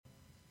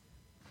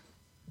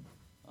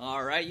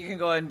All right, you can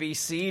go ahead and be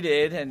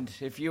seated. And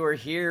if you were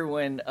here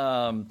when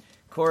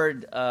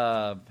Cord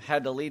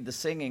had to lead the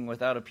singing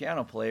without a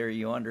piano player,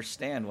 you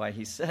understand why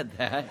he said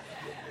that.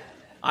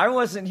 I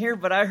wasn't here,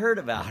 but I heard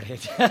about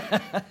it.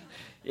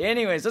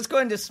 Anyways, let's go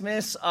ahead and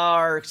dismiss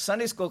our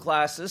Sunday school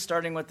classes,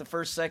 starting with the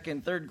first,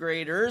 second, third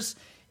graders,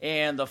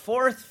 and the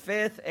fourth,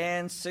 fifth,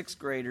 and sixth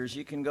graders.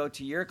 You can go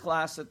to your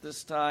class at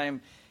this time,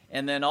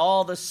 and then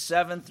all the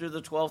 7th through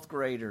the 12th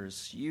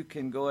graders. You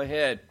can go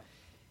ahead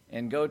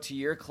and go to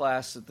your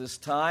class at this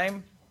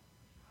time.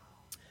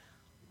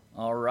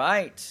 All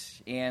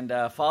right. And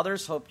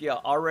fathers, hope you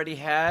already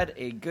had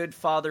a good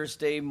Father's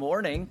Day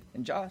morning.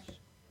 And Josh?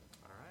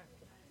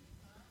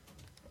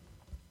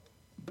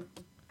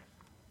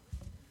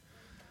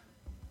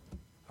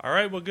 All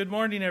right, well, good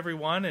morning,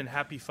 everyone, and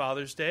happy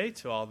Father's Day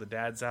to all the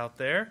dads out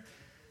there.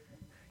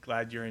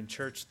 Glad you're in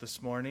church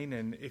this morning.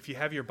 And if you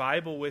have your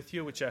Bible with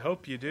you, which I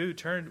hope you do,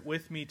 turn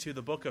with me to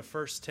the book of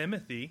 1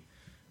 Timothy.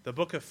 The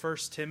book of 1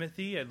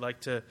 Timothy, I'd like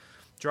to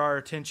draw our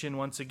attention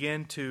once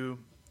again to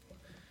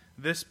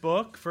this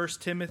book, 1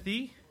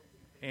 Timothy,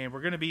 and we're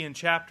going to be in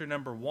chapter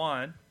number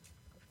 1.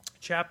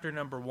 Chapter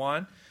number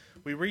 1.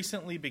 We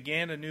recently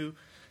began a new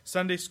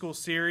Sunday school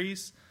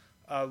series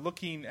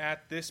looking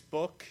at this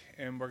book,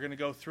 and we're going to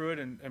go through it,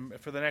 and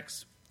for the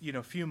next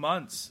few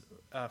months,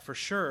 for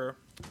sure,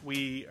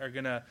 we are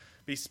going to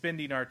be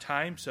spending our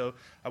time. So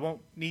I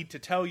won't need to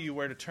tell you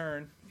where to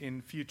turn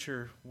in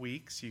future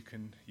weeks. You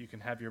can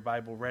have your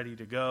Bible ready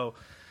to go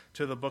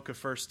to the book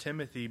of 1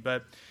 Timothy.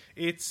 But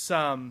it's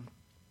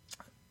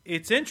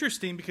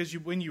interesting because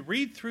when you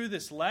read through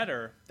this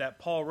letter that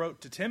Paul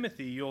wrote to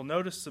Timothy, you'll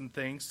notice some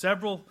things,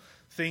 several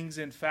things,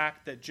 in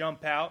fact, that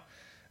jump out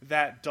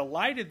that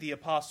delighted the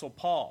Apostle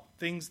Paul,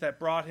 things that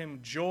brought him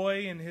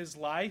joy in his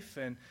life.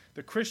 And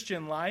the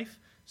Christian life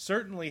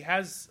certainly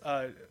has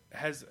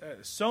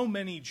so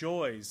many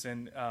joys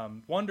and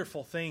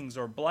wonderful things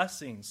or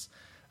blessings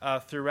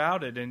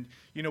throughout it. And,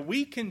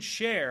 we can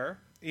share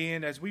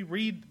as we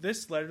read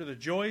this letter, the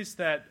joys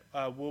that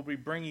we'll be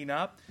bringing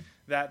up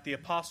that the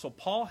Apostle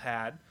Paul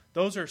had.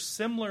 Those are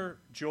similar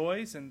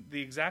joys and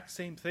the exact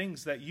same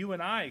things that you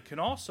and I can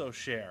also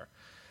share.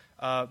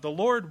 The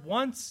Lord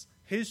wants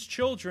His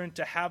children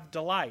to have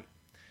delight.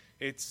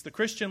 The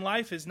Christian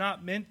life is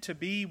not meant to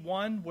be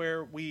one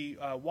where we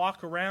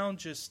walk around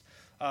just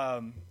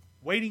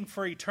waiting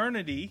for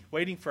eternity,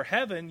 waiting for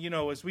heaven.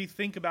 As we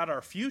think about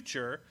our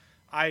future,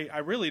 I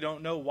really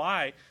don't know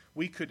why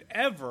we could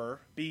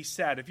ever be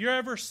sad. If you're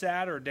ever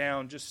sad or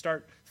down, just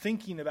start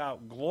thinking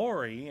about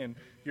glory, and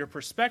your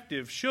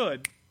perspective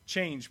should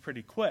change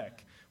pretty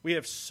quick. We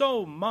have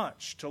so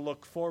much to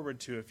look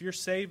forward to. If you're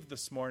saved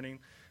this morning,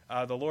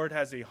 the Lord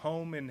has a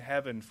home in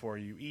heaven for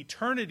you.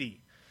 Eternity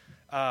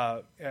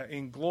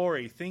in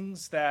glory,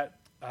 things that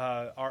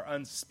are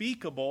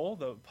unspeakable.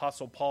 The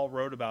Apostle Paul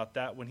wrote about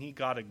that when he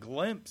got a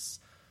glimpse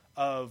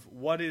of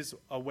what is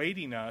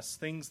awaiting us,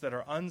 things that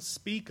are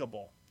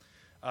unspeakable.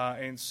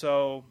 And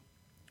so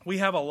we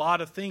have a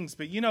lot of things.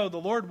 But,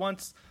 the Lord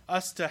wants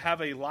us to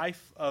have a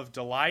life of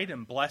delight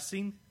and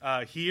blessing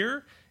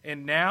here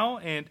and now.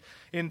 And,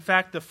 in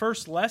fact, the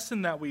first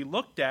lesson that we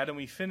looked at, and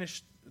we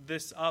finished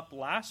this up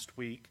last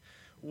week,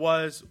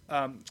 was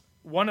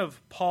one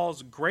of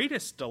Paul's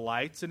greatest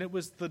delights, and it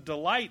was the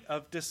delight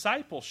of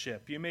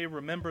discipleship. You may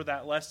remember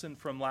that lesson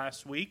from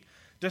last week.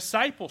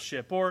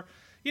 Discipleship, or,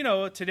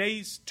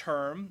 today's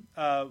term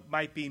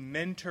might be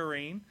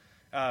mentoring.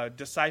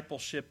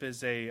 Discipleship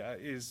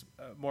is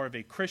more of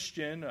a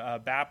Christian,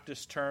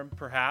 Baptist term,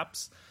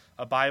 perhaps,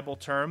 a Bible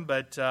term,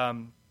 but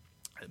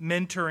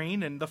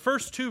mentoring. And the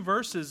first 2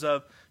 verses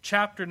of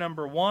chapter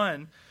number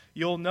 1,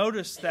 you'll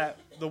notice that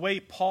the way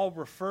Paul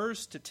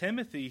refers to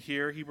Timothy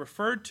here, he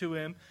referred to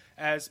him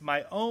as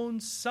my own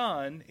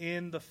son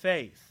in the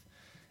faith.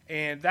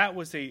 And that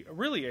was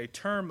really a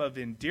term of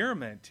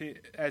endearment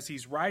as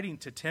he's writing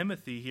to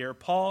Timothy here.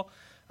 Paul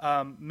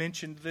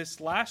mentioned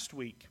this last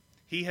week.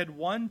 He had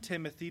won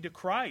Timothy to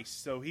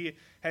Christ. So he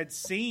had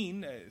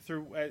seen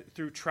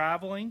through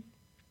traveling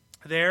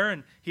there,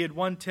 and he had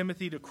won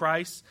Timothy to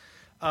Christ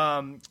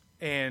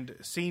and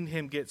seen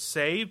him get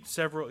saved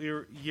several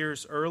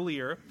years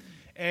earlier.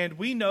 And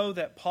we know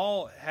that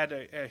Paul had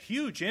a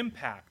huge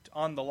impact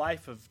on the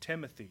life of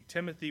Timothy.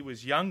 Timothy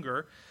was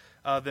younger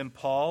than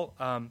Paul.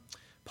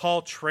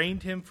 Paul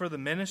trained him for the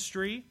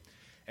ministry.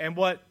 And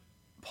what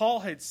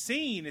Paul had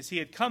seen is he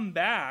had come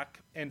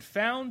back and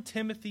found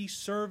Timothy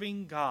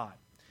serving God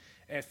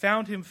and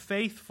found him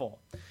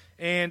faithful.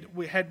 And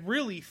we had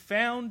really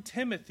found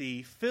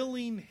Timothy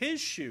filling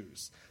his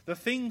shoes. The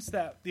things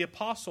that the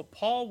Apostle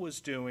Paul was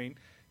doing,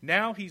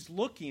 now he's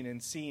looking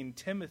and seeing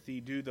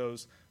Timothy do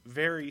those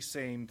very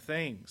same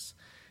things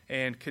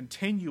and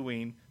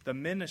continuing the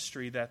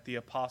ministry that the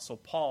Apostle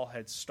Paul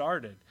had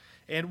started.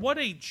 And what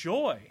a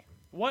joy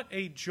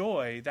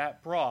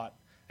that brought.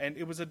 And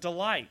it was a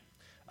delight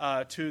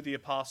to the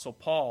Apostle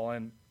Paul.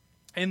 And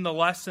in the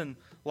lesson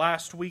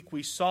last week,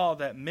 we saw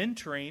that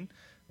mentoring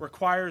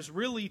requires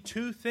really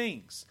 2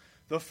 things.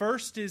 The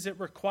first is it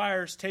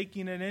requires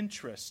taking an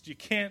interest. You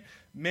can't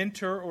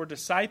mentor or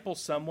disciple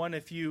someone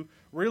if you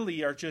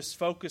really are just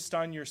focused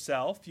on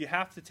yourself. You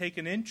have to take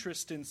an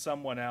interest in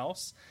someone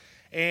else.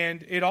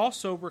 And it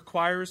also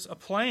requires a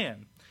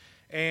plan.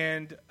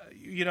 And,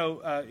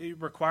 it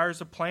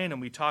requires a plan, and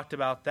we talked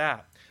about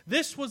that.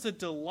 This was a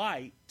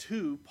delight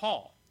to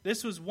Paul.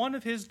 This was one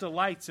of his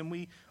delights,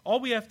 and all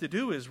we have to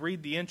do is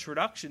read the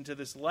introduction to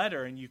this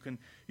letter, and you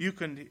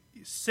can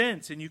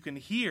sense and you can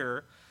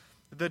hear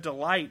the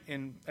delight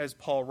in as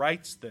Paul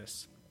writes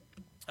this.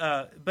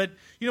 But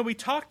we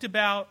talked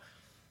about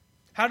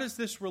how does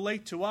this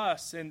relate to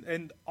us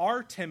and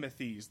our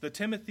Timothys, the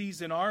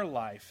Timothys in our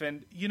life,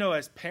 and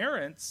as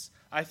parents,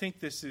 I think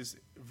this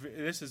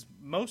is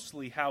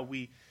mostly how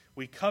we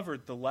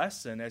covered the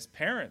lesson. As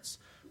parents,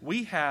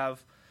 we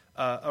have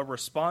a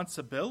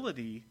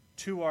responsibility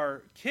to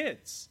our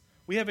kids.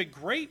 We have a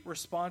great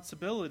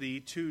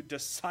responsibility to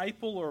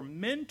disciple or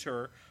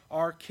mentor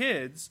our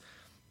kids,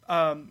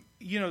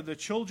 the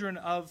children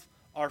of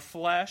our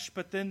flesh,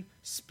 but then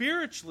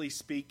spiritually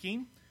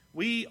speaking,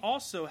 we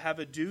also have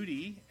a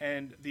duty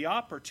and the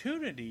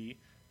opportunity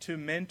to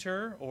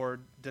mentor or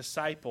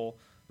disciple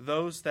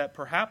those that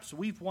perhaps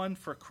we've won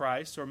for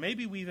Christ, or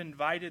maybe we've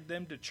invited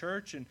them to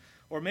church,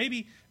 or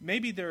maybe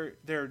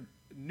they're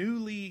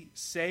newly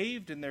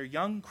saved and they're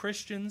young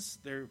Christians,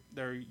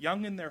 they're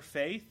young in their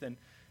faith, and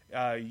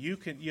you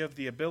have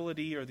the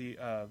ability or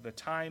the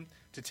time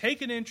to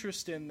take an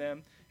interest in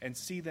them and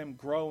see them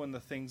grow in the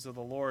things of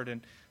the Lord,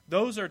 and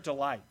those are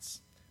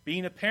delights.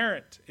 Being a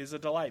parent is a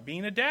delight.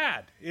 Being a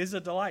dad is a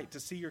delight to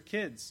see your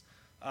kids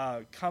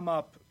come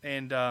up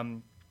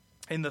and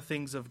in the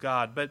things of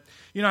God. But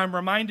I'm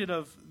reminded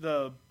of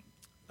the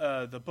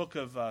book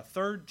of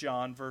 3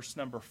 John, verse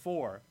number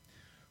 4,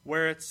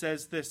 where it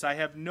says this: "I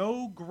have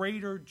no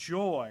greater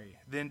joy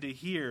than to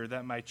hear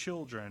that my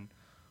children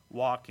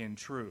walk in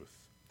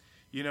truth."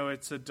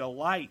 It's a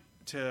delight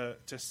to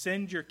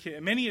send your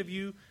kid. Many of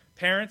you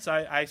parents,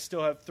 I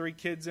still have 3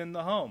 kids in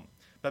the home,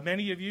 but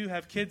many of you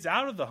have kids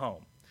out of the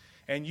home,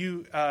 and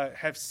you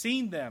have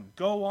seen them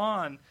go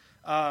on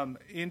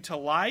into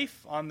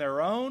life on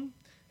their own.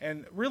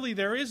 And really,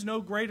 there is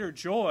no greater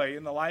joy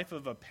in the life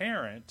of a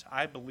parent,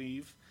 I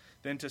believe,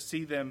 than to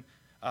see them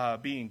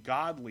being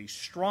godly,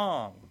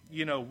 strong,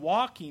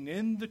 walking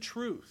in the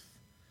truth.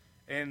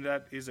 And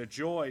that is a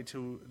joy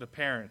to the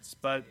parents.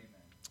 But,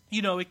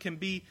 it can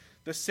be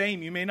the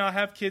same. You may not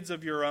have kids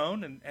of your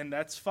own, and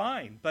that's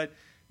fine. But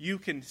you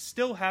can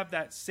still have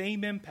that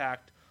same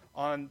impact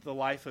on the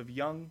life of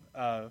young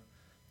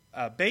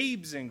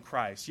babes in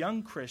Christ,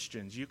 young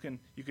Christians. You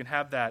can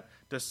have that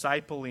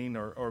discipling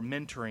or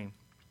mentoring.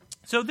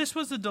 So this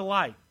was a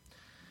delight.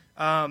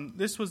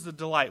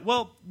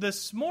 Well,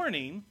 this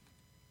morning,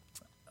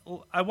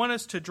 I want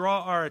us to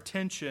draw our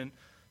attention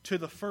to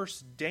the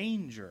first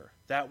danger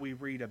that we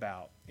read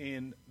about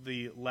in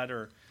the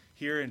letter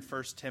here in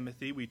 1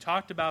 Timothy. We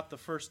talked about the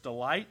first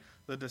delight,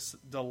 the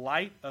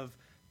delight of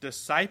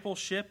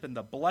discipleship and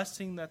the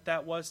blessing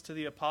that was to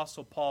the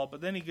Apostle Paul.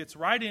 But then he gets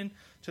right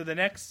into the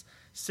next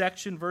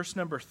section, verse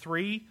number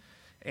 3,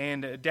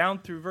 and down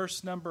through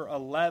verse number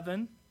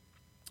 11.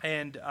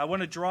 And I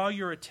want to draw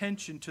your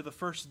attention to the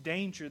first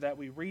danger that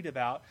we read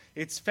about.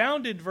 It's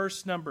found in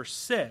verse number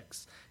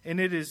 6,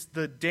 and it is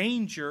the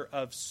danger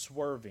of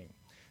swerving.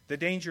 The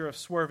danger of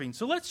swerving.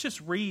 So let's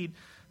just read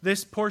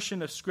this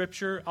portion of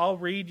Scripture. I'll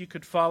read. You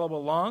could follow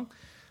along.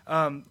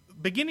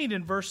 Beginning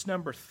in verse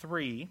number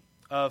 3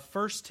 of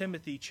 1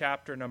 Timothy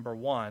chapter number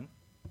 1,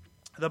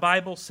 the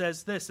Bible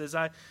says this.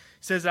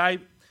 I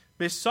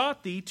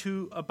besought thee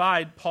to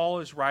abide.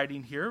 Paul is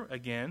writing here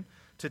again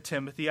to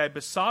Timothy. I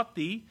besought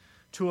thee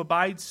to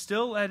abide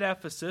still at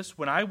Ephesus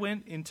when I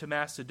went into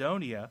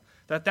Macedonia,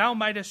 that thou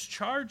mightest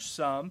charge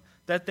some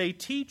that they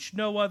teach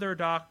no other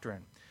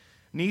doctrine,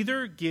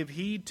 neither give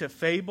heed to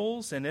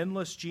fables and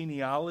endless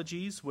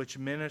genealogies, which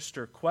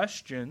minister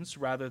questions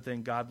rather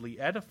than godly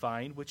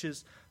edifying, which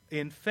is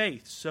in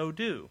faith, so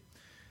do.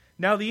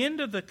 Now the end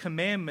of the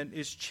commandment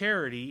is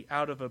charity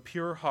out of a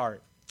pure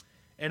heart,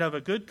 and of a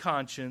good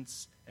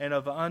conscience, and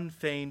of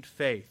unfeigned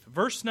faith.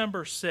 Verse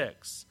number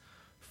 6,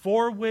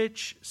 for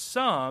which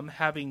some,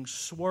 having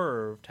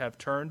swerved, have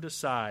turned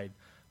aside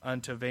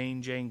unto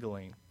vain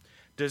jangling,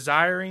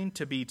 desiring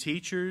to be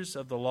teachers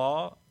of the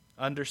law,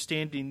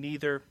 understanding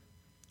neither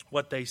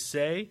what they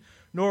say,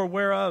 nor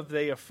whereof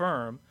they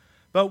affirm.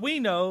 But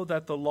we know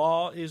that the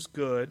law is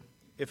good,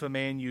 if a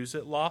man use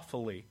it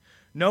lawfully,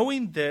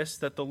 knowing this,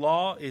 that the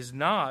law is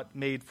not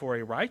made for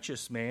a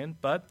righteous man,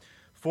 but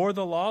for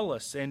the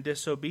lawless and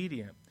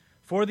disobedient,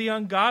 for the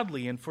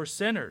ungodly and for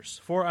sinners,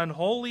 for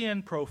unholy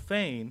and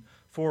profane,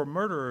 for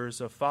murderers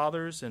of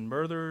fathers and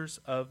murderers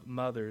of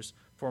mothers,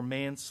 for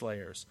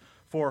manslayers,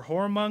 for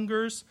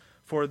whoremongers,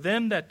 for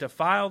them that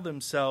defile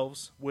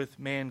themselves with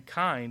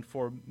mankind,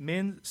 for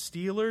men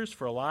stealers,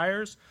 for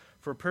liars,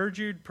 for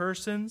perjured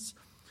persons,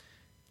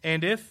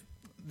 and if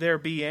there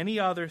be any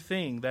other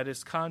thing that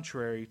is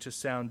contrary to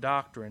sound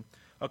doctrine,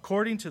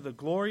 according to the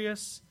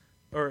glorious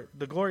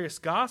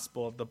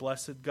gospel of the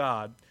blessed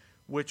God,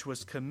 which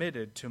was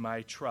committed to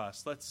my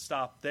trust. Let's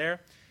stop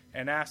there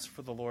and ask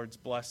for the Lord's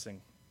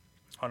blessing.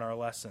 on our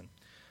lesson.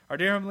 Our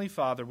dear Heavenly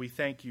Father, we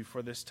thank you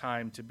for this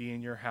time to be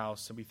in your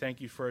house, and we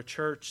thank you for a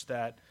church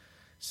that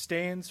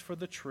stands for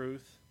the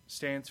truth,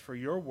 stands for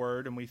your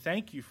word, and we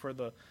thank you for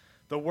the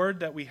word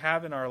that we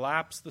have in our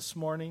laps this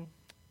morning,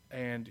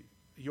 and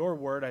your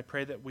word. I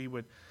pray that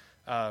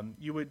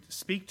you would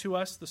speak to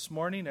us this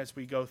morning as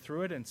we go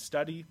through it and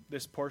study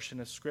this portion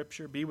of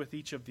Scripture. Be with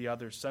each of the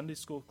other Sunday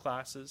school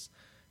classes.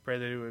 Pray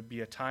that it would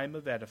be a time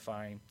of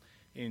edifying.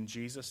 In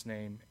Jesus'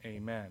 name,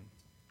 amen.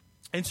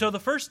 And so the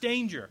first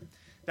danger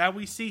that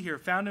we see here,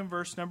 found in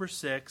verse number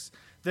 6,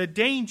 the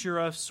danger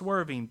of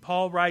swerving.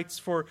 Paul writes,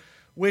 "For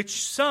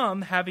which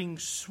some, having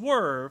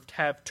swerved,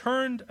 have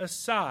turned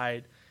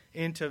aside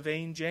into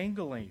vain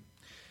jangling."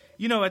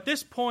 You know, at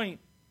this point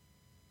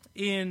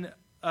in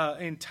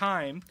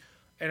time,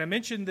 and I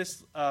mentioned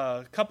this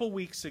a couple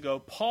weeks ago,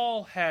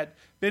 Paul had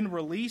been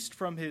released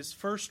from his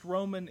first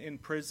Roman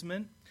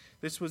imprisonment.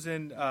 This was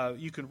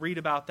you can read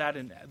about that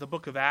in the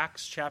book of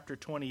Acts, chapter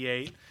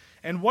 28.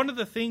 And one of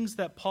the things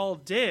that Paul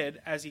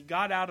did as he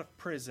got out of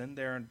prison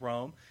there in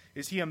Rome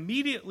is he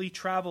immediately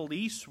traveled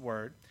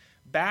eastward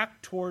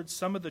back towards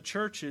some of the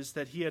churches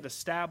that he had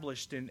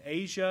established in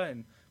Asia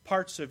and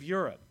parts of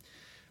Europe.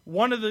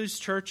 One of those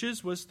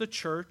churches was the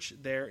church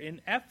there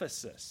in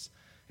Ephesus.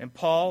 And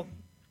Paul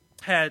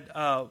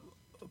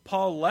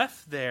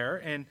left there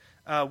and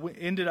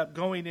ended up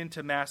going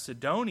into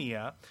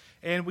Macedonia.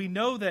 And we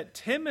know that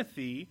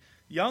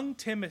young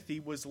Timothy,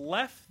 was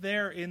left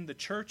there in the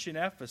church in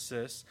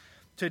Ephesus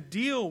to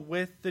deal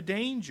with the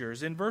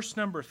dangers. In verse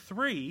number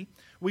 3,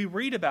 we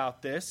read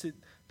about this.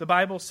 The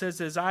Bible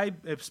says, as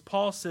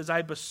Paul says,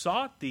 "I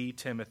besought thee,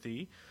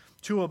 Timothy,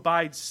 to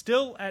abide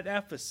still at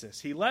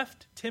Ephesus." He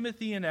left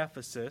Timothy in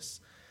Ephesus,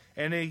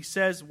 and he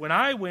says, "When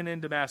I went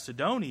into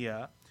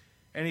Macedonia,"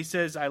 and he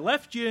says, "I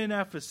left you in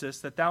Ephesus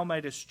that thou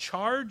mightest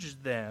charge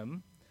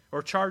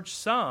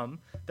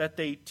some that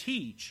they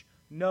teach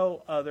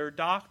no other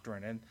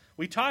doctrine." And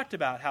we talked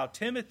about how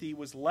Timothy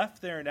was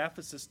left there in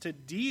Ephesus to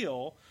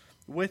deal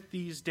with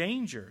these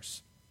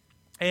dangers.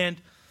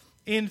 And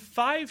in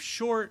 5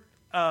 short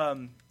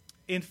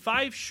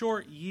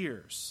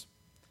years,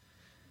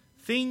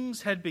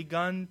 things had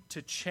begun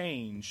to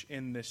change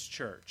in this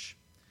church.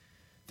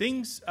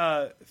 Things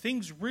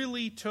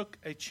really took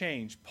a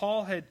change.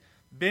 Paul had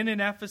been in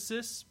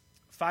Ephesus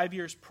 5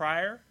 years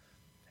prior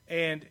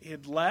and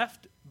had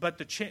left, but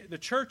the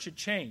church had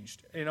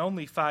changed in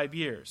only 5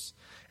 years.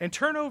 And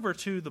turn over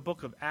to the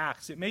book of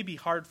Acts. It may be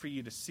hard for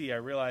you to see. I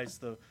realize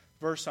the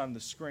verse on the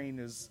screen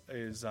is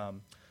a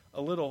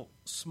little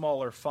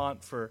smaller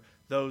font for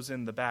those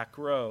in the back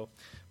row.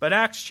 But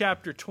Acts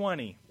chapter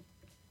 20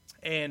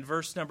 and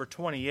verse number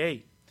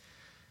 28.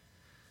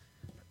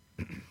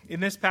 In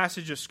this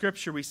passage of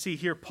Scripture, we see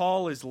here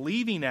Paul is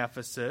leaving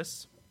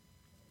Ephesus,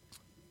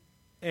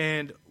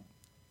 and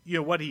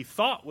what he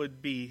thought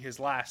would be his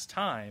last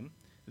time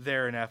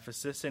there in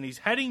Ephesus, and he's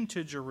heading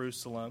to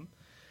Jerusalem.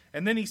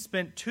 And then he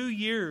spent 2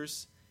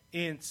 years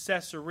in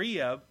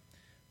Caesarea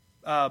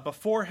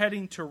before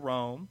heading to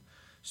Rome.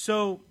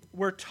 So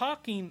we're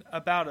talking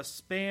about a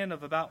span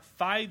of about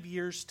 5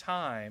 years'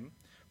 time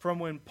from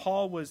when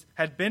Paul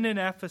had been in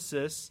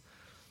Ephesus,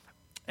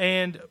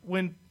 and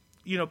when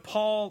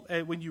Paul,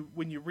 when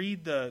you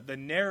read the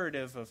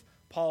narrative of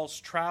Paul's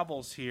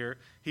travels here,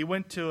 he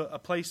went to a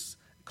place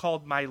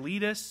called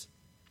Miletus,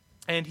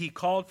 and he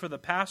called for the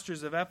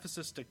pastors of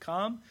Ephesus to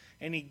come,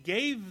 and he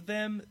gave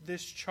them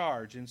this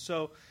charge. And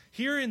so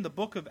here in the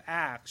book of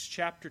Acts,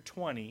 chapter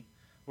 20,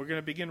 we're going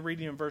to begin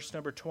reading in verse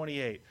number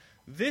 28.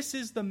 This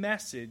is the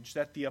message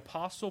that the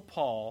Apostle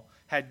Paul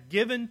had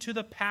given to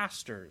the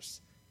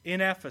pastors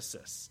in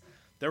Ephesus.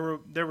 There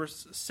were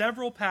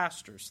several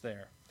pastors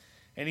there.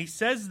 And he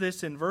says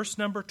this in verse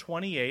number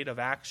 28 of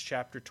Acts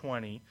chapter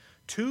 20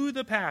 to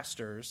the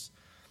pastors.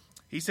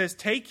 He says,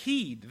 "Take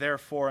heed,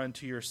 therefore,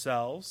 unto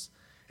yourselves,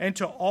 and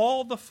to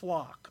all the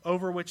flock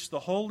over which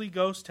the Holy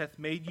Ghost hath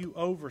made you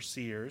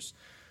overseers,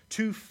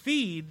 to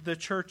feed the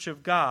church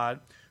of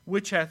God,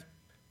 which he hath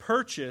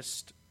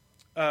purchased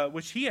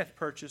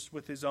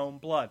with his own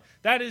blood."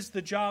 That is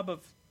the job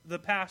of the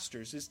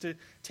pastors, is to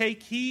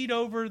take heed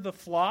over the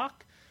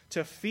flock,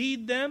 to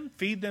feed them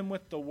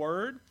with the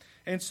word.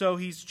 And so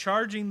he's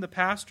charging the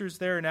pastors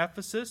there in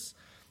Ephesus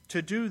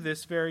to do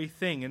this very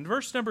thing. In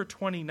verse number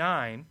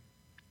 29,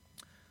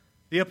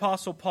 the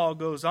Apostle Paul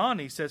goes on,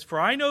 he says, "For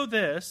I know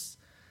this,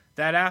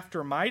 that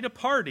after my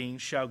departing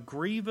shall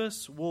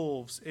grievous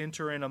wolves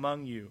enter in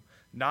among you,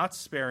 not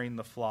sparing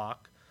the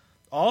flock.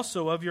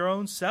 Also of your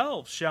own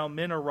selves shall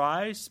men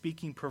arise,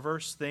 speaking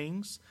perverse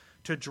things,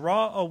 to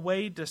draw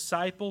away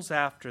disciples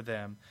after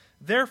them.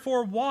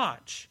 Therefore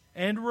watch,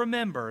 and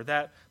remember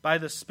that by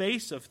the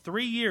space of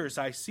 3 years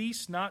I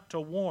cease not to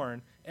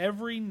warn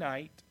every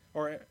one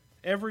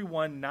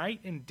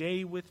night and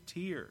day with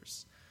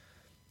tears."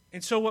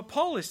 And so what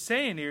Paul is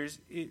saying here is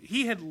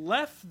he had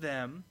left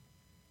them.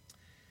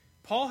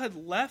 Paul had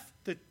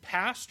left the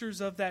pastors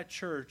of that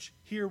church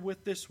here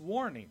with this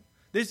warning.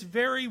 This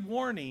very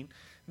warning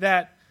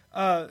that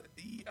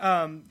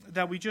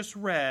that we just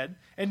read.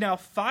 And now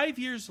 5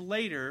 years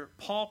later,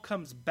 Paul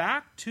comes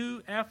back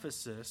to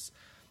Ephesus,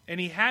 and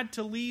he had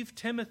to leave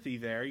Timothy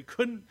there.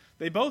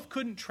 They both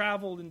couldn't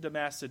travel into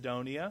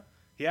Macedonia.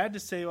 He had to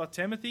say, well,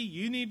 Timothy,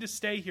 you need to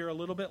stay here a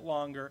little bit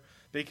longer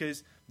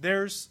because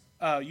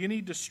you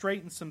need to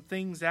straighten some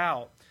things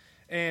out.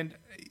 And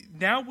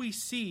now we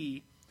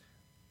see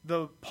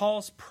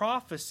Paul's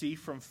prophecy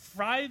from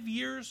 5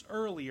 years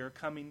earlier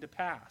coming to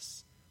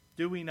pass.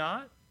 Do we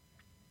not?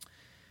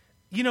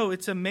 You know,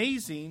 it's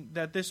amazing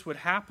that this would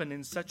happen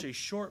in such a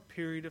short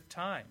period of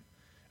time.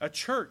 A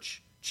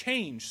church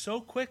changed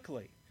so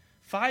quickly.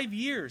 5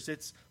 years,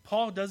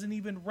 Paul doesn't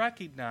even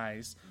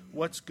recognize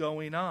what's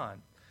going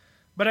on.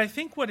 But I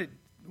think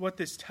what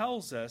this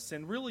tells us,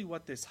 and really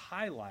what this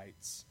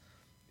highlights,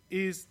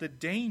 is the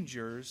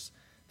dangers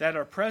that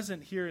are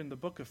present here in the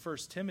book of 1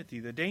 Timothy,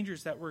 the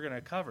dangers that we're going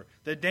to cover.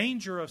 The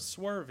danger of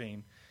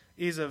swerving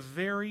is a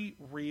very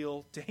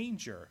real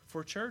danger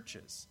for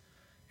churches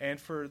and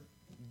for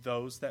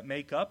those that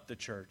make up the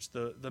church,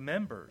 the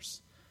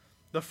members.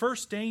 The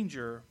first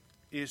danger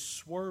is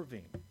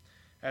swerving,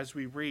 as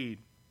we read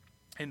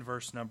in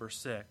verse number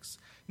 6.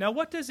 Now,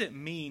 what does it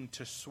mean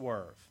to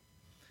swerve?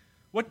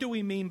 What do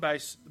we mean by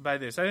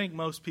this? I think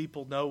most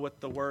people know what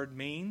the word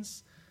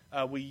means.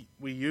 We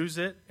use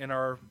it in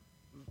our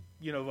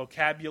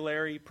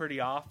vocabulary pretty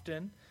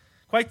often.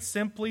 Quite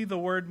simply, the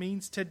word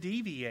means to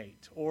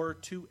deviate or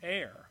to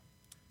err.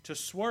 To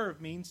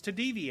swerve means to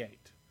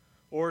deviate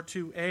or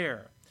to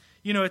err.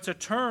 You know, it's a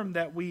term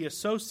that we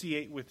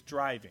associate with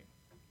driving,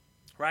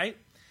 right?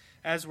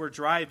 As we're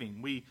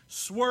driving, we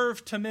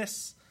swerve to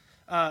miss,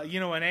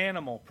 an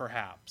animal,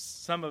 perhaps.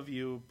 Some of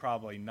you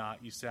probably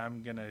not. You say,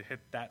 I'm going to hit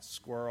that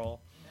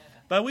squirrel.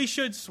 But we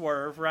should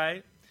swerve,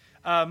 right?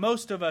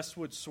 Most of us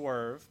would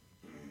swerve.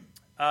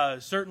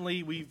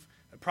 Certainly, we've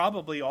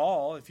probably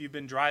all, if you've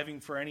been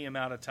driving for any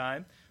amount of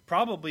time,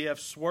 probably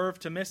have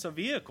swerved to miss a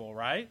vehicle,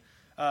 right?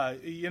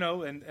 We don't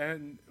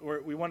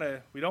want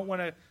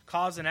to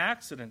cause an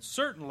accident.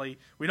 Certainly,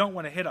 we don't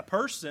want to hit a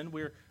person.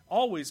 We're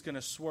always going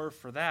to swerve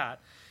for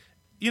that.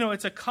 You know,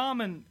 it's a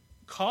common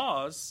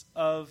cause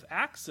of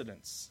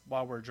accidents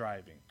while we're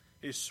driving,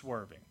 is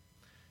swerving.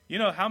 You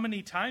know, how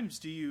many times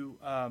do you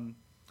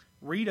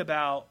read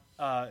about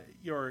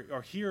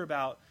or hear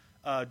about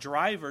a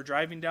driver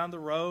driving down the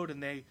road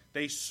and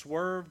they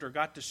swerved or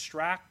got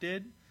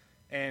distracted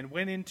and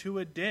went into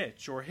a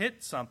ditch or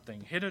hit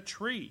a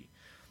tree?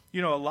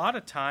 You know, a lot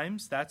of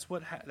times that's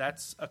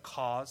a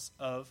cause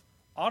of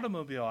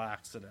automobile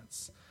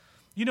accidents.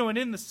 You know, and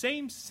in the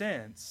same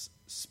sense,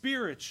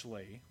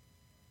 spiritually,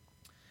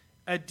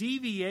 a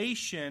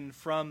deviation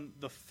from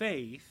the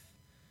faith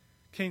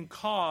can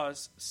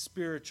cause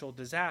spiritual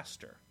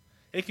disaster.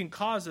 It can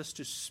cause us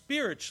to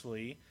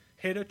spiritually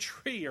hit a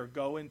tree or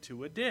go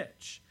into a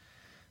ditch.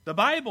 The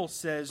Bible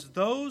says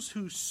those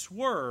who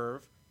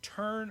swerve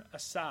turn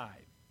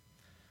aside.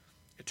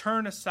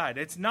 Turn aside.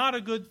 It's not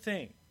a good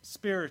thing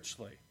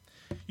spiritually.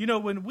 You know,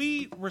 when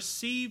we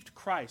received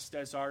Christ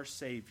as our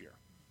Savior,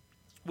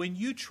 when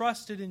you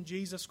trusted in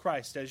Jesus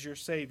Christ as your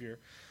Savior,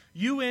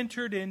 you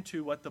entered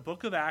into what the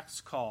book of Acts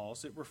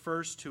calls, it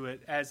refers to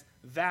it as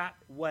that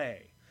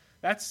way.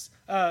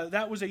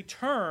 That was a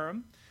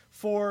term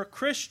for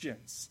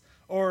Christians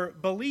or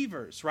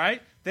believers,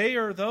 right? They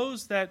are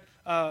those that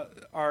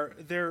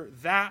they're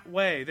that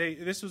way.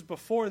 This was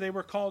before they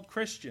were called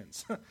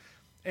Christians.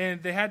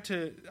 And they had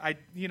to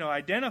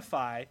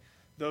identify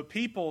the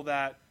people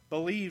that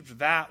believed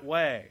that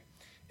way.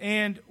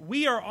 And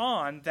we are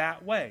on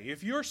that way.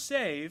 If you're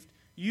saved,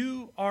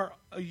 you've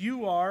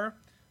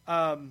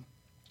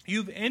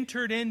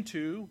entered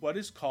into what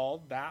is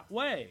called that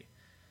way.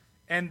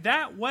 And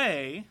that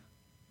way,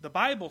 the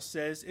Bible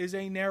says, is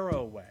a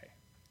narrow way.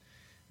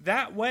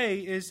 That way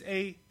is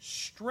a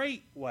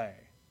straight way.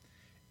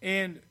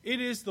 And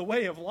it is the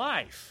way of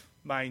life,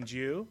 mind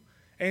you.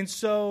 And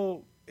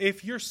so,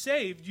 if you're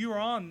saved, you're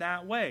on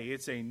that way.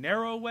 It's a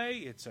narrow way.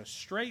 It's a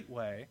straight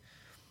way.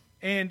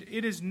 And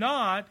it is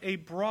not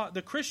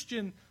the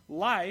Christian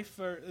life,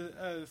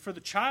 for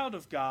the child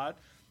of God,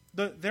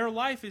 their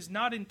life is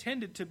not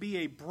intended to be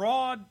a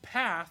broad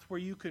path where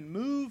you can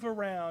move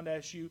around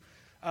as you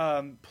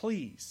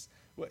please.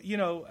 You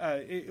know,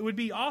 it would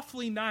be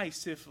awfully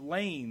nice if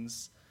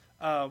lanes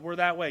were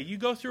that way. You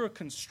go through a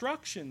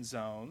construction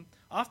zone,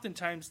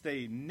 oftentimes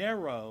they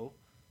narrow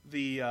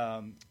the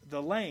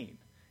lane,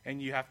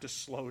 and you have to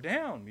slow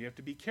down. You have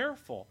to be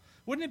careful.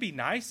 Wouldn't it be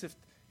nice if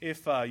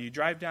you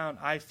drive down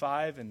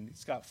I-5 and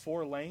it's got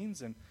 4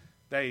 lanes and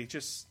they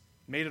just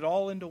made it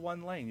all into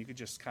one lane? You could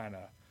just kind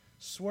of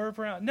swerve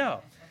around.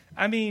 No.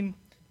 I mean,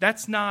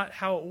 that's not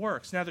how it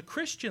works. Now, the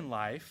Christian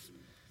life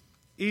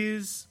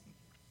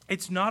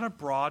it's not a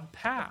broad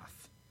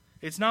path.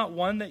 It's not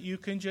one that you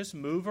can just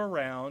move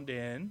around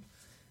in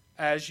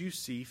as you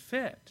see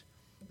fit.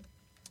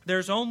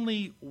 There's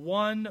only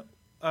one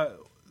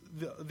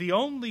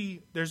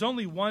there's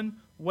only one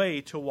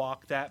way to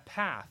walk that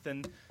path,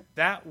 and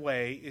that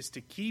way is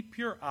to keep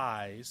your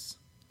eyes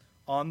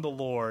on the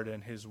Lord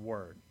and His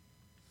Word.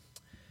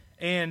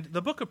 And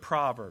the book of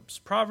Proverbs,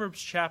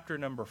 Proverbs chapter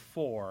number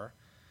 4,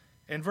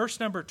 and verse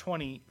number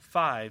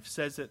 25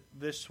 says it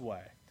this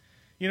way.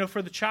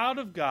 For the child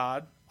of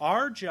God,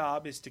 our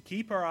job is to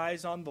keep our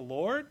eyes on the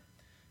Lord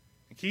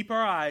and keep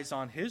our eyes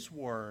on His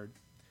Word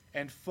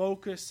and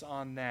focus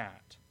on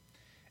that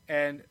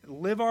and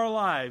live our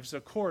lives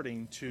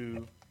according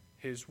to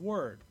His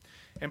Word.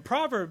 And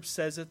Proverbs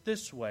says it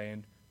this way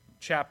in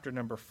chapter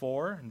number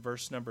 4 and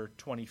verse number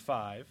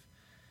 25.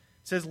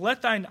 It says,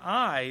 "Let thine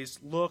eyes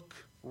look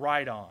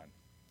right on.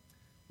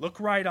 Look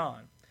right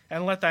on.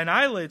 And let thine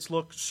eyelids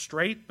look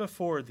straight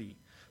before thee.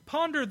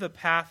 Ponder the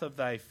path of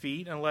thy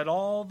feet, and let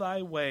all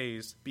thy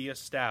ways be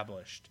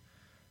established."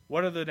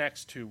 What are the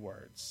next two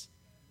words?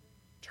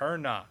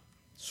 Turn not.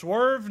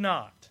 Swerve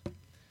not.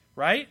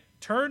 Right?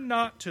 Turn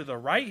not to the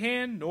right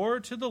hand, nor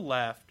to the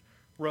left.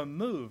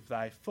 Remove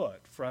thy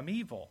foot from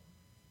evil.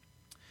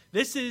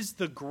 This is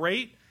the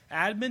great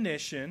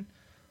admonition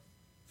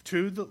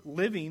to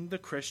living the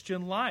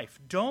Christian life.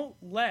 Don't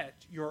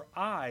let your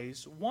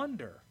eyes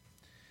wander.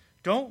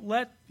 Don't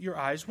let your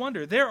eyes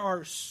wander. There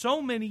are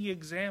so many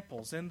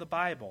examples in the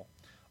Bible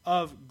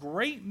of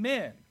great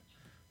men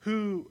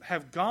who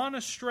have gone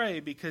astray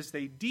because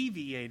they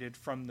deviated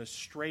from the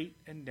straight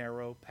and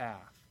narrow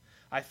path.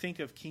 I think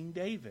of King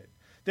David.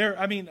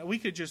 We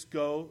could just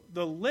go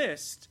the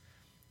list.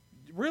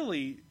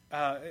 Really,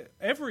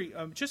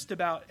 just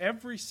about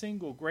every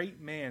single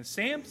great man.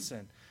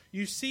 Samson.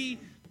 You see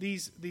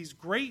these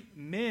great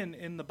men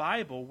in the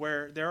Bible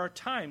where there are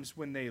times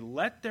when they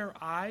let their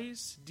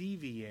eyes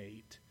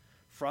deviate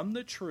from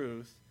the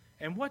truth,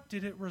 and what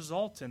did it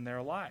result in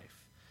their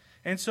life?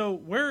 And so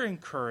we're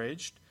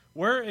encouraged,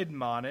 we're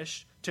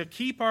admonished to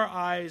keep our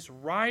eyes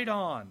right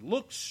on,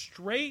 look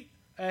straight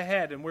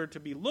ahead, and we're to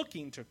be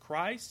looking to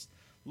Christ,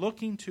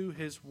 looking to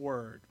His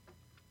Word.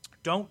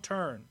 Don't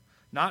turn,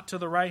 not to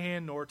the right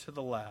hand nor to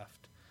the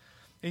left.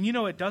 And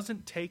it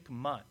doesn't take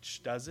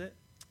much, does it,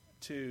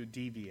 to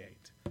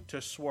deviate,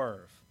 to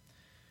swerve.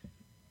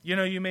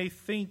 You may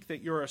think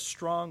that you're a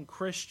strong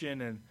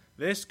Christian and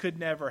this could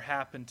never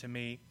happen to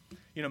me.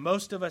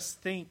 Most of us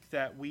think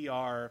that we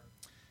are,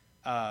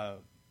 I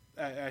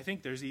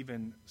think there's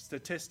even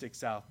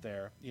statistics out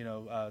there.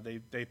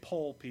 They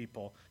poll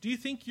people. Do you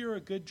think you're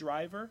a good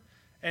driver?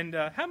 And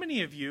how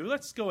many of you,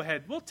 let's go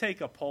ahead, we'll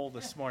take a poll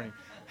this morning.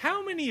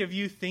 How many of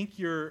you think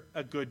you're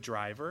a good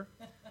driver?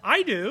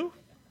 I do.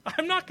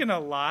 I'm not going to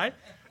lie.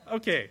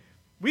 Okay.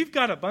 We've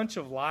got a bunch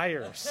of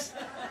liars.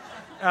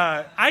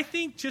 I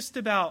think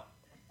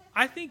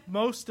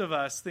most of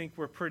us think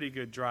we're pretty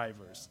good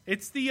drivers.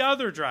 It's the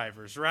other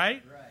drivers,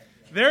 right?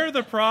 They're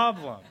the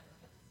problem.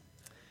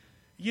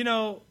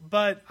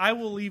 But I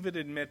will even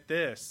admit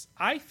this.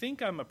 I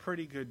think I'm a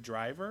pretty good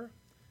driver,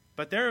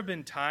 but there have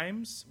been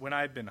times when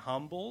I've been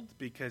humbled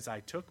because I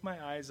took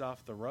my eyes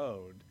off the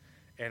road,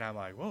 and I'm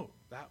like, whoa,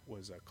 that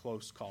was a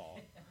close call.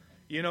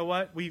 You know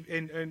what?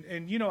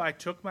 I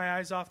took my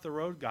eyes off the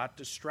road, got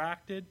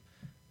distracted,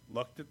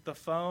 looked at the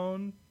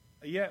phone.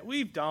 Yeah,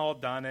 we've all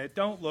done it.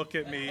 Don't look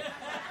at me.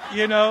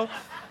 And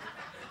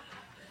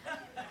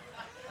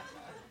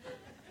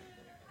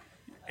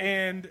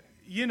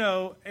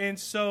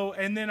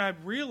then I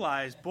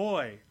realized,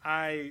 boy,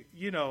 I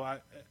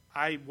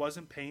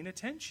wasn't paying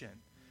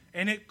attention.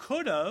 And it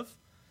could have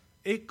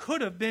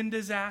been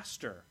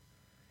disaster.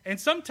 And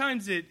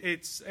sometimes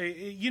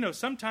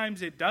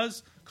sometimes it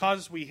does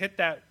cause we hit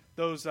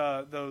those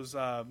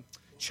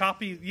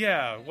choppy,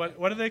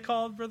 what are they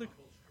called, brother?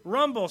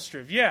 Rumble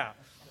strip, yeah.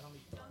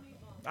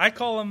 I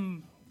call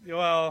them,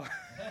 I'm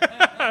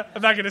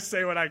not going to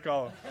say what I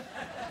call them.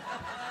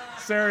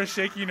 Sarah's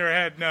shaking her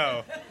head,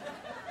 no.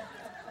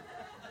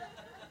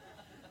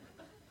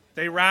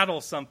 They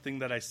rattle something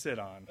that I sit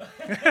on.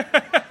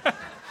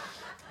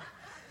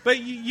 But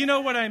you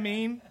know what I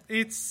mean?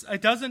 It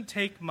doesn't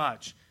take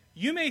much.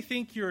 You may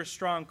think you're a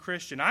strong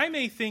Christian. I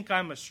may think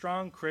I'm a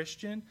strong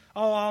Christian.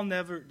 Oh, I'll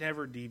never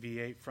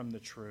deviate from the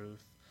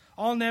truth.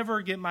 I'll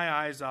never get my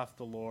eyes off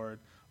the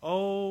Lord.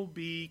 Oh,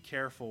 be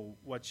careful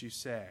what you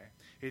say.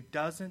 It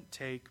doesn't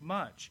take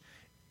much.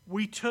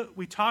 We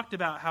talked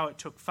about how it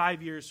took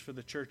 5 years for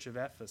the church of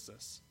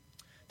Ephesus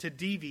to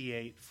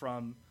deviate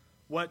from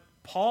what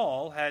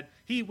Paul had.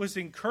 He was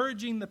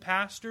encouraging the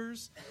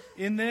pastors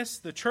in this.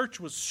 The church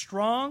was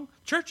strong.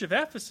 Church of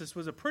Ephesus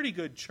was a pretty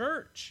good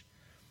church.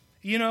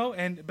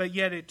 But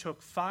yet it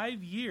took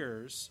 5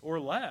 years or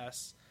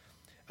less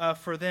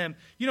for them.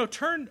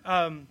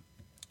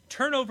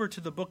 Turn over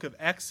to the book of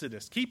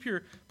Exodus. Keep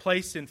your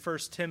place in 1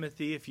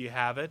 Timothy if you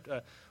have it.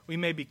 We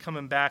may be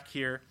coming back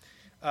here.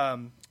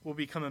 We'll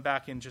be coming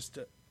back in just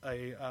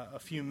a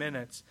few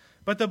minutes.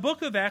 But the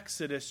book of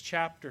Exodus,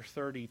 chapter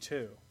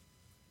 32.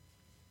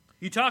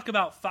 You talk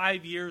about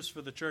 5 years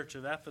for the church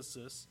of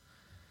Ephesus.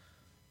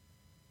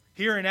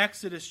 Here in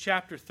Exodus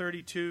chapter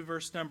 32,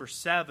 verse number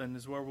 7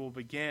 is where we'll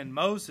begin.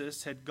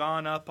 Moses had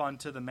gone up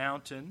onto the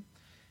mountain,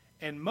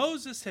 and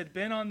Moses had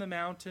been on the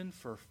mountain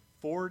for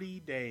 40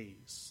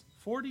 days.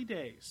 40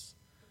 days.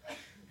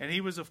 And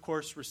he was, of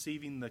course,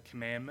 receiving the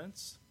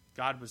commandments.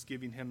 God was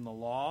giving him the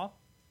law.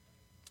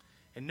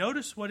 And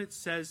notice what it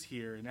says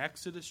here in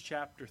Exodus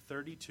chapter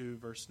 32,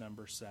 verse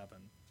number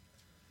 7.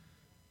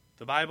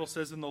 The Bible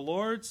says, "And the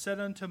Lord said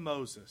unto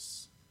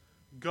Moses,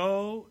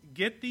 Go,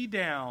 get thee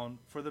down,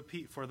 for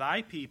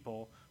thy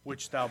people,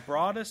 which thou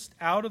broughtest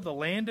out of the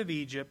land of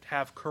Egypt,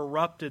 have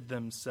corrupted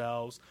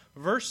themselves."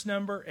 Verse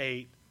number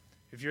 8,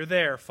 if you're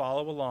there,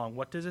 follow along.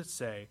 What does it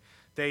say?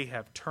 "They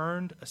have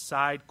turned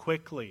aside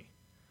quickly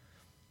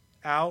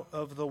out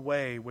of the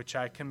way which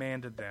I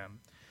commanded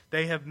them.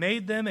 They have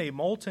made them a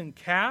molten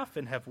calf,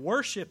 and have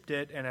worshipped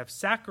it, and have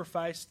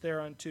sacrificed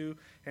thereunto,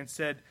 and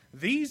said,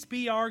 These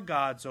be our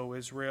gods, O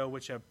Israel,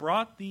 which have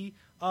brought thee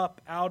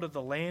up out of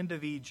the land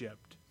of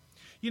Egypt."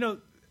 You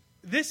know,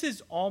 this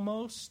is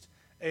almost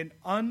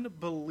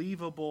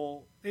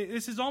unbelievable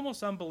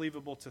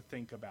to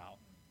think about.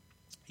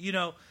 You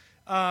know,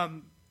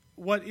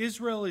 what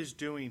Israel is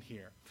doing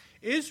here.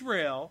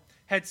 Israel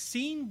had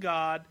seen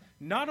God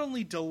not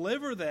only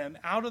deliver them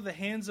out of the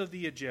hands of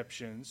the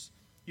Egyptians.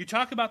 You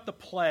talk about the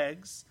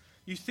plagues.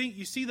 You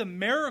see the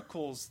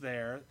miracles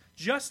there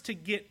just to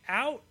get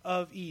out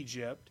of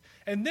Egypt.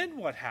 And then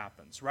what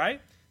happens,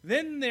 right?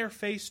 Then they're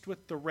faced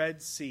with the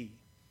Red Sea.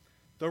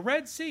 The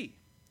Red Sea.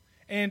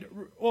 And,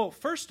 well,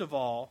 first of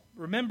all,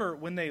 remember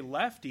when they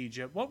left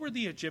Egypt, what were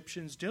the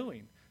Egyptians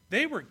doing?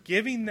 They were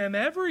giving them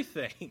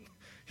everything.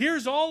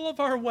 Here's all of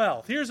our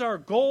wealth. Here's our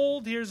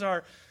gold. Here's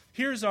our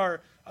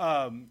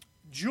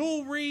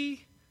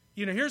jewelry.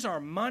 You know, here's our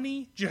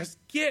money.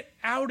 Just get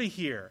out of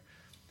here.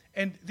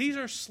 And these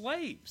are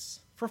slaves.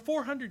 For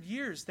 400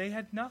 years, they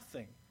had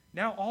nothing.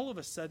 Now, all of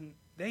a sudden,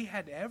 they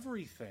had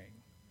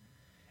everything.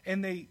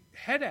 And they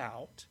head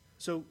out.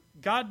 So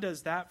God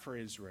does that for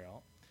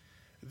Israel.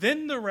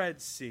 Then the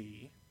Red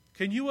Sea.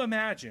 Can you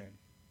imagine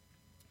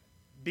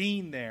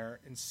being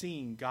there and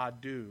seeing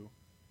God do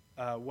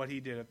what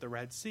he did at the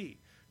Red Sea?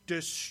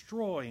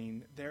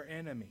 Destroying their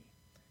enemy.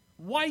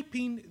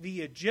 Wiping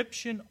the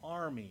Egyptian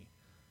army.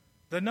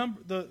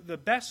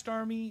 The best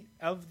army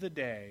of the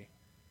day.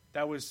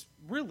 That was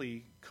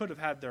really could have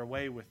had their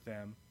way with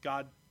them.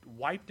 God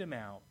wiped them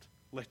out,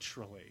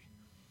 literally.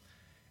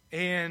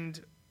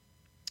 And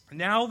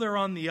now they're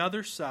on the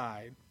other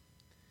side.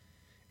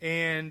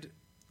 And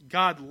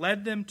God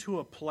led them to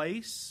a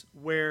place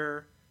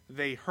where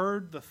they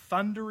heard the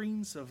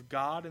thunderings of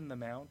God in the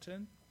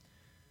mountain.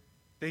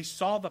 They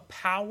saw the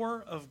power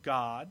of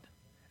God.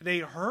 They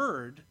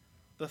heard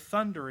the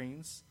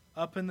thunderings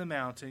up in the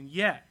mountain.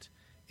 Yet,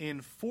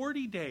 in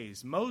 40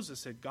 days,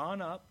 Moses had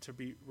gone up to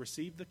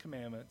receive the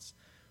commandments.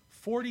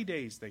 40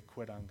 days they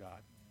quit on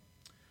God.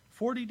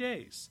 40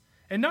 days.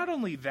 And not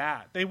only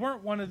that, they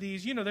weren't one of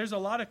these, there's a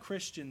lot of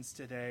Christians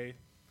today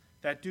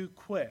that do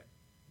quit.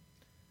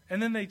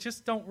 And then they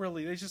just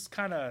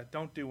kind of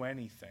don't do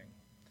anything.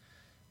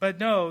 But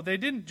no, they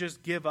didn't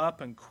just give up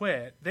and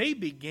quit. They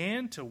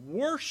began to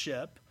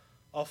worship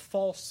a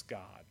false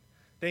god.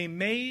 They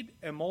made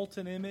a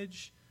molten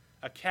image,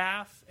 a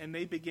calf, and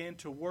they began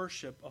to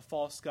worship a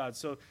false god.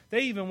 So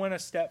they even went a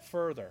step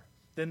further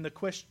than the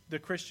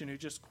Christian who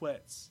just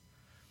quits.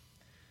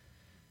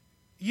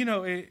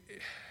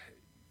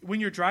 When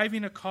you're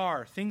driving a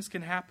car, things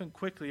can happen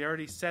quickly. I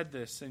already said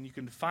this, and you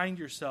can find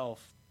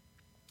yourself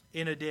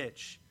in a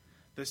ditch.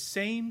 The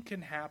same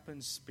can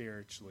happen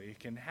spiritually. It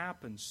can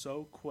happen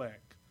so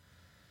quick.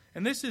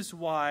 And this is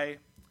why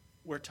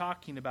we're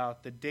talking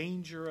about the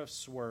danger of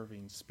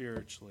swerving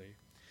spiritually.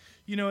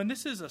 And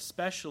this is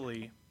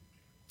especially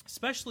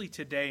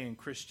today in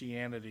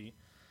Christianity,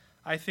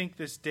 I think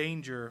this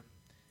danger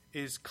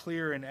is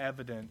clear and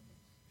evident.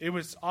 It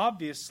was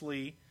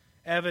obviously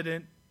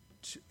evident,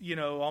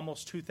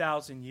 almost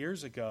 2,000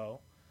 years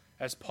ago,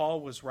 as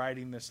Paul was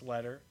writing this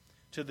letter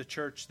to the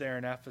church there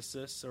in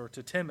Ephesus, or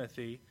to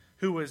Timothy,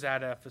 who was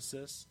at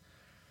Ephesus.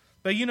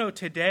 But,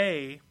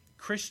 today,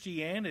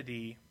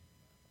 Christianity,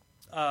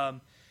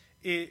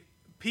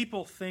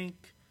 people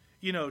think,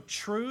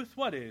 truth.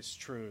 What is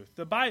truth?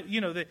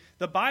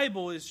 The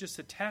Bible is just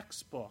a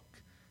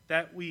textbook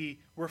that we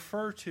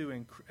refer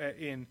to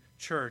in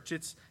church.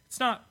 It's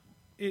not.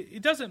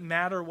 It doesn't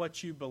matter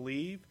what you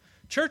believe.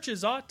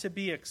 Churches ought to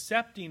be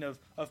accepting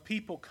of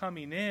people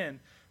coming in,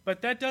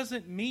 but that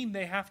doesn't mean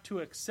they have to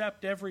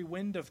accept every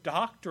wind of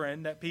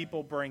doctrine that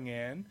people bring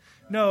in.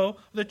 No,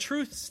 the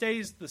truth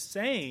stays the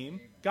same.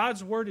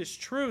 God's word is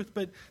truth,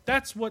 but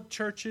that's what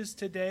churches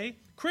today,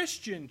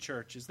 Christian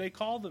churches, they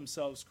call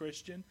themselves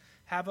Christian,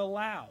 have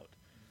allowed.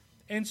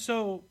 And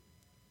so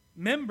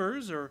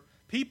members or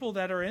people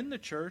that are in the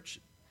church,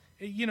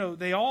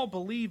 they all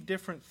believe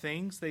different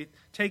things. They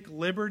take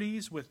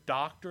liberties with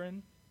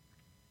doctrine.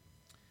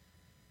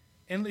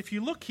 And if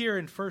you look here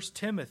in 1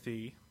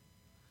 Timothy,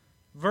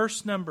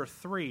 verse number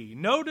 3,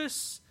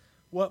 notice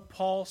what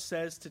Paul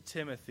says to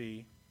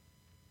Timothy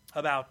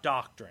about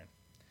doctrine.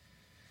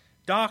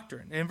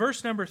 Doctrine. In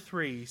verse number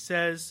 3, he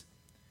says,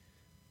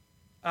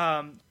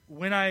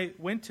 when I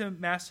went to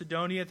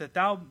Macedonia, that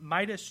thou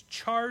mightest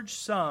charge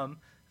some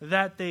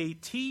that they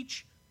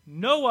teach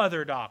no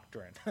other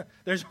doctrine.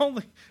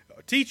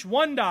 Teach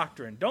one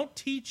doctrine. Don't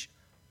teach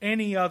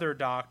any other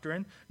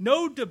doctrine.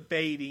 No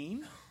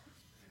debating.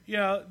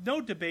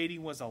 no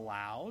debating was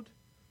allowed.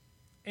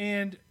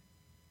 And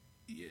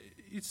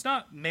it's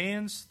not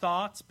man's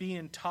thoughts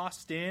being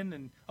tossed in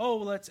and,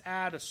 let's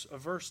add a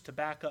verse to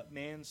back up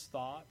man's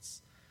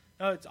thoughts.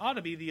 No, it ought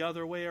to be the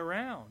other way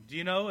around.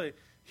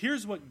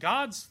 Here's what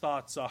God's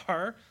thoughts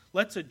are.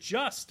 Let's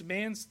adjust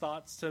man's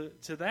thoughts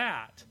to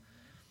that.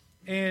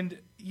 And,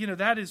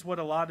 that is what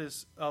a lot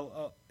is,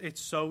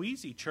 it's so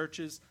easy.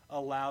 Churches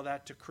allow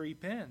that to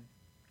creep in.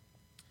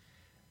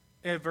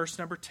 In verse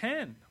number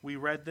 10, we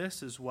read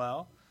this as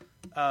well.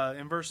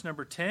 In verse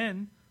number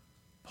 10,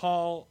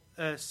 Paul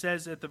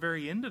says at the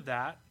very end of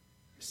that,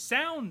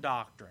 sound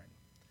doctrine.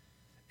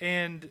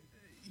 And,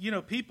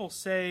 people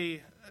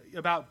say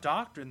about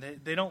doctrine,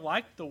 they don't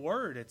like the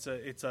word. It's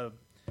a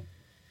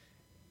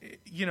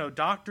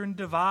doctrine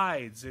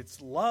divides.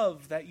 It's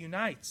love that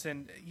unites.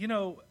 And,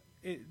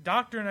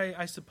 doctrine,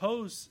 I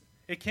suppose,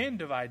 it can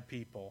divide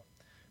people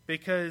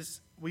because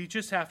we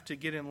just have to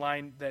get in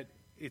line that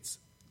it's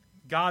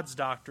God's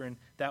doctrine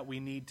that we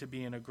need to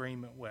be in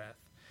agreement with.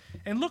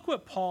 And look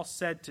what Paul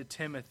said to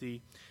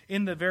Timothy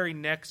in the very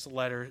next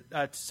letter,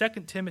 2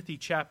 Timothy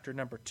chapter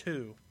number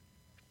 2.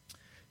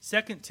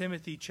 2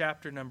 Timothy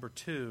chapter number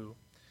 2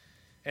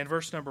 and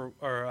verse number,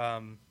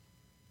 2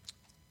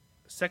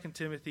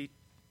 Timothy,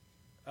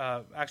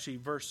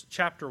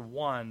 chapter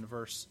 1,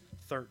 verse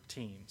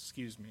 13,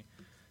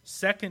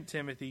 2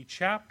 Timothy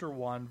chapter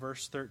 1,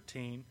 verse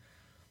 13,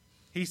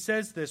 he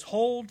says this,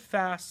 hold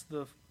fast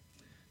the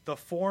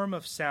form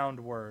of sound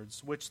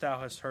words which thou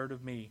hast heard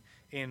of me,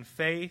 in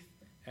faith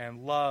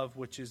and love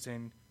which is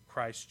in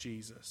Christ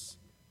Jesus.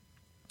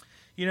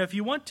 If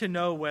you want to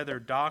know whether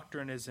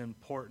doctrine is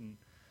important,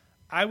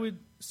 I would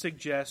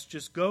suggest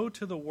just go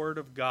to the Word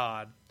of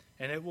God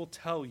and it will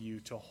tell you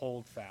to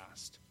hold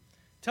fast.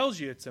 It tells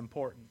you it's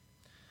important.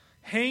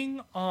 Hang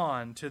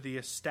on to the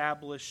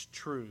established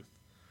truth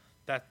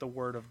that the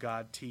Word of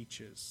God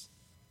teaches.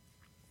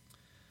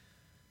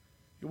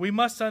 We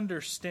must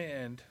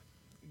understand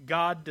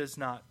God does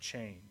not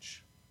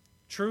change.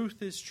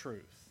 Truth is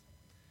truth.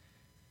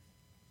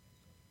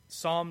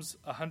 Psalms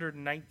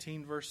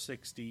 119 verse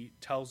 60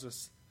 tells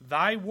us,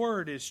 thy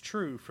word is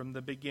true from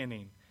the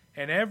beginning,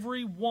 and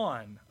every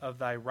one of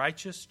thy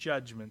righteous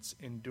judgments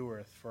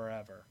endureth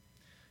forever.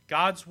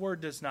 God's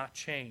word does not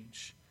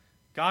change.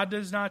 God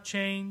does not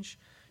change.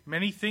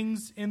 Many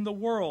things in the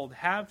world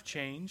have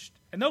changed,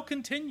 and they'll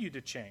continue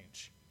to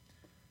change.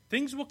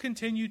 Things will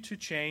continue to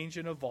change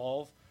and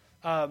evolve.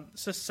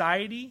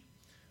 Society,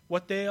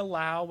 what they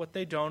allow, what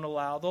they don't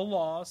allow, the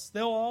laws,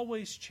 they'll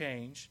always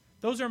change.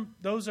 Those are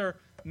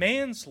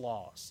man's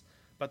laws.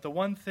 But the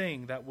one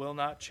thing that will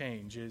not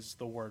change is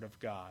the Word of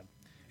God.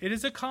 It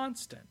is a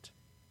constant.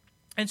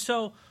 And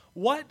so,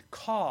 what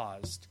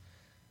caused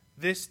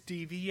this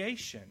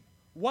deviation?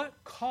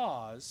 What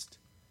caused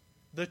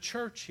the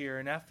church here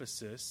in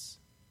Ephesus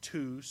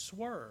to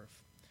swerve?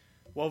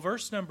 Well,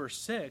 verse number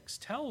 6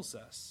 tells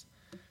us.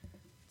 It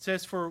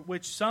says, for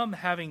which some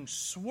having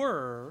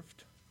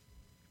swerved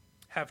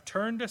have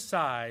turned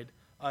aside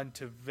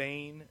unto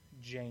vain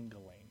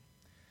jangling.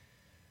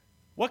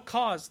 What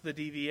caused the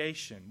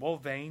deviation? Well,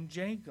 vain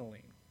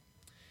jangling.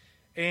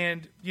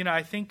 And,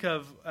 I think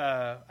of,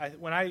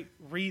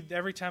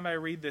 every time I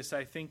read this,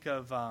 I think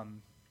of,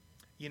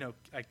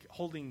 like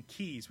holding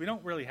keys. We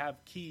don't really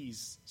have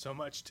keys so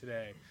much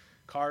today.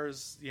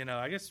 Cars,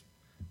 I guess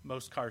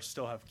most cars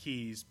still have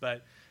keys,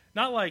 but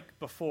not like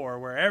before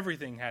where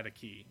everything had a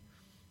key.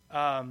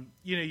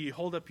 You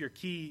hold up your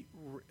key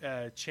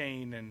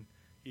chain and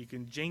you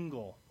can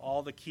jingle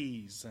all the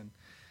keys, and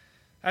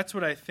that's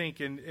what I think.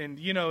 And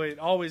it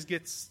always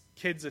gets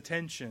kids'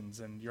 attentions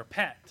and your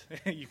pet.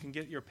 You can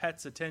get your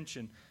pet's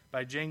attention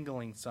by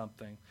jingling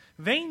something.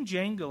 Vain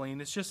jangling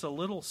is just a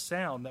little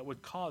sound that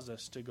would cause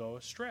us to go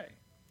astray.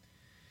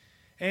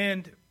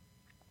 And,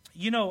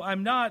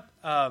 I'm not,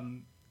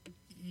 an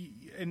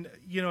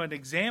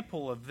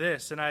example of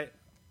this, and I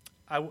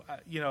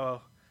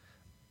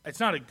it's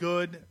not a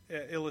good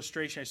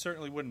illustration. I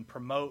certainly wouldn't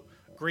promote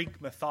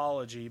Greek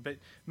mythology, but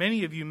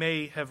many of you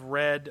may have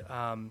read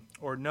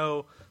or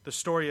know the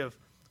story of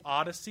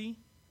Odyssey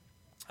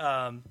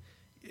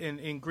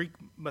in Greek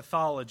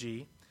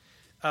mythology.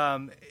 How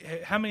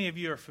many of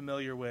you are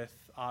familiar with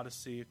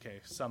Odyssey?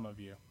 Okay, some of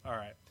you. All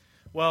right.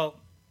 Well,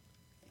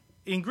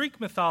 in Greek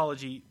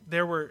mythology,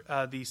 there were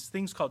these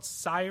things called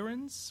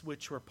sirens,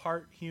 which were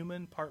part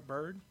human, part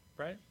bird,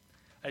 right?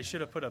 I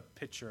should have put a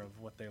picture of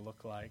what they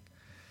look like.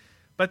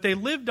 But they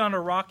lived on a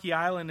rocky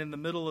island in the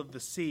middle of the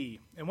sea.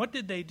 And what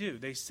did they do?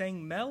 They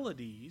sang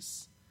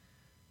melodies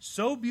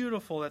so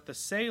beautiful that the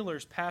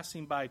sailors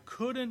passing by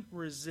couldn't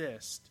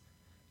resist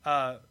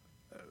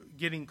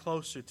getting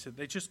closer to.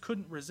 They just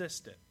couldn't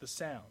resist it, the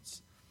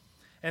sounds.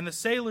 And the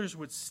sailors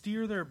would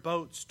steer their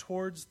boats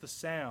towards the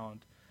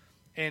sound,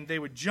 and they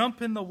would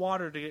jump in the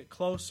water to get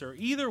closer.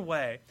 Either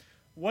way,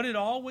 what it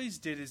always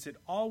did is it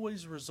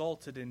always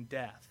resulted in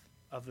death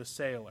of the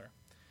sailor.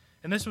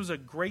 And this was a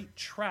great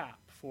trap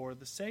for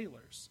the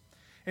sailors.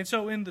 And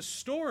so in the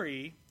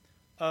story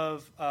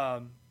of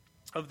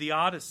the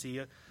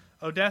Odyssey,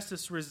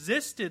 Odysseus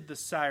resisted the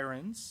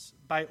sirens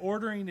by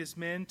ordering his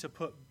men to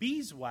put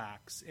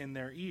beeswax in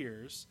their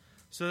ears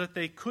so that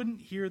they couldn't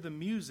hear the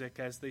music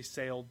as they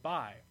sailed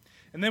by.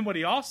 And then what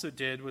he also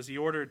did was he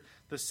ordered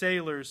the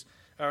sailors,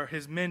 or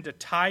his men, to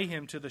tie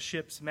him to the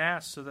ship's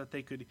mast so that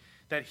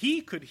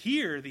he could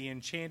hear the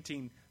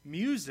enchanting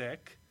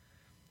music,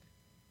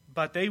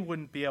 but he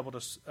wouldn't be able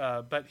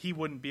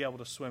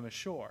to swim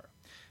ashore.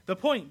 The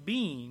point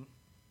being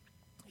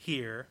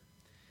here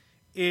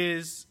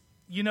is,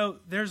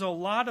 there's a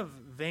lot of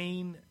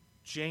vain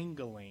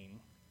jangling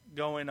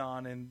going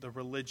on in the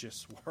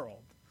religious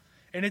world.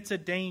 And it's a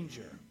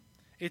danger.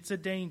 It's a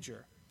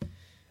danger.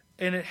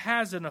 And it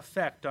has an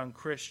effect on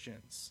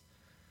Christians.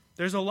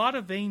 There's a lot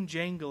of vain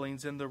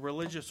janglings in the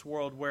religious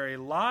world where a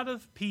lot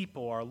of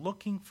people are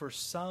looking for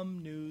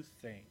some new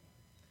thing.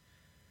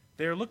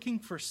 They're looking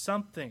for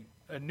something,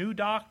 a new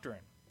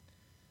doctrine,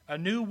 a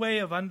new way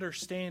of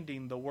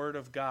understanding the Word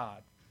of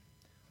God.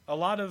 A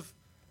lot of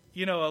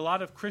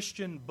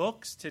Christian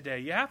books today,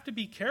 you have to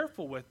be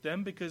careful with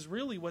them because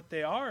really what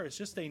they are is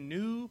just a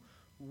new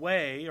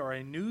way or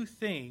a new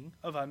thing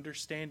of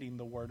understanding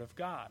the Word of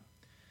God.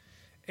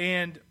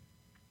 And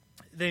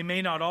they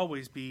may not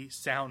always be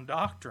sound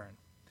doctrine.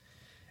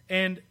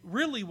 And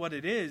really what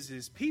it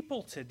is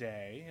people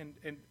today,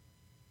 and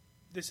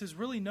this is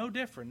really no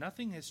different,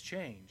 nothing has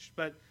changed,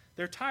 but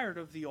they're tired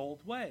of the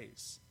old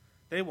ways.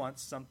 They want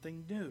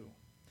something new.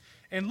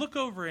 And look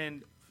over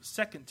in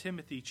 2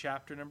 Timothy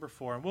chapter number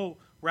 4, and we'll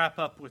wrap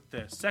up with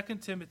this. 2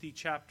 Timothy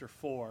chapter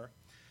 4,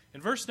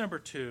 in verse number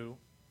 2,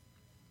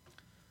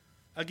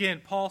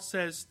 again, Paul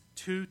says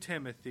to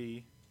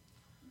Timothy,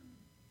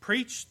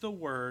 "Preach the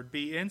word,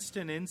 be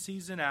instant in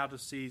season, out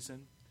of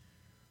season.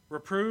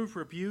 Reprove,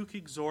 rebuke,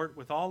 exhort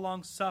with all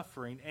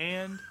longsuffering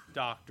and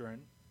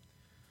doctrine.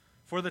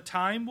 For the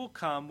time will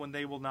come when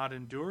they will not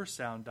endure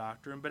sound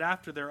doctrine, but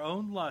after their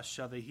own lust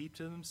shall they heap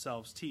to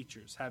themselves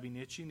teachers, having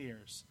itching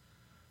ears.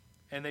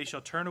 And they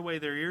shall turn away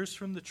their ears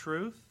from the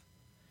truth,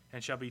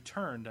 and shall be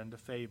turned unto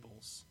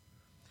fables."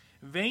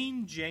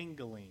 Vain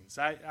janglings.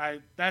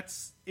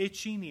 That's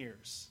itching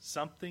ears,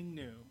 something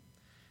new.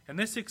 And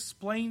this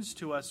explains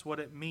to us what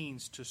it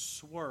means to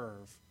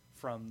swerve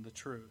from the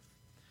truth.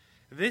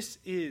 This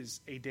is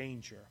a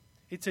danger.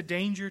 It's a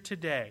danger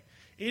today.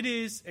 It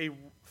is a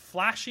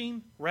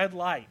flashing red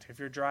light if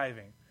you're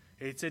driving.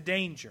 It's a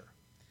danger.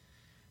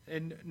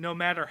 And no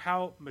matter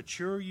how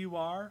mature you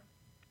are,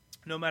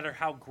 no matter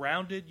how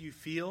grounded you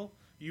feel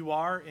you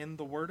are in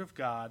the Word of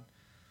God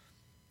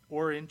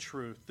or in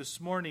truth,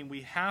 this morning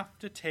we have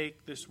to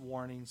take this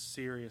warning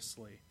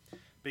seriously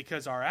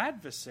because our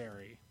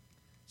adversary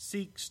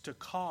seeks to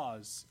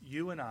cause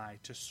you and I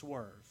to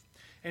swerve.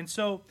 And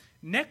so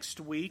next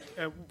week,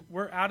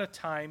 we're out of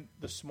time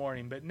this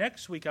morning, but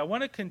next week I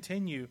want to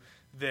continue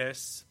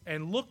this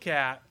and look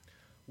at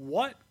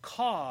what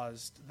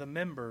caused the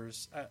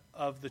members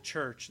of the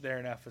church there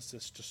in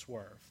Ephesus to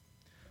swerve.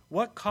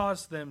 What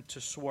caused them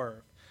to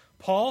swerve?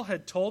 Paul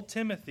had told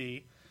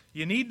Timothy,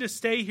 you need to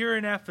stay here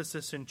in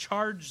Ephesus and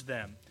charge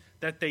them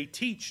that they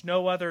teach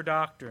no other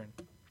doctrine.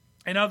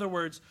 In other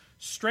words,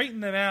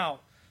 straighten them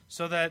out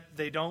so that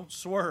they don't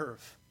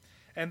swerve.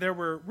 And there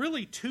were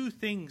really two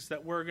things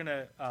that we're going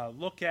to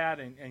look at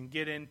and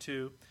get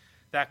into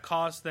that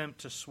caused them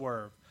to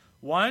swerve.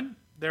 One,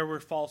 there were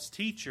false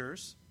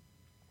teachers,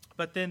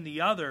 but then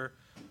the other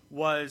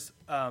was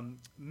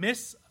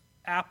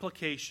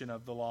misapplication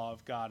of the law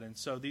of God. And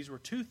so these were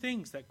two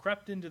things that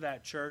crept into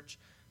that church,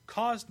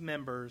 caused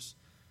members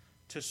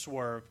to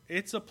swerve.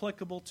 It's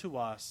applicable to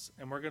us,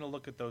 and we're going to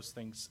look at those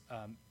things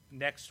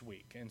next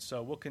week. And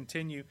so we'll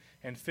continue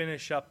and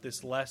finish up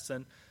this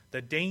lesson,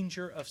 the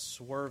danger of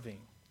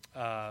swerving,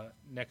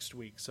 next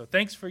week. So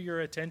thanks for your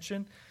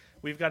attention.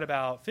 We've got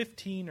about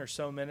 15 or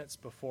so minutes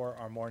before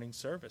our morning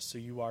service, so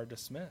you are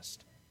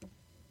dismissed.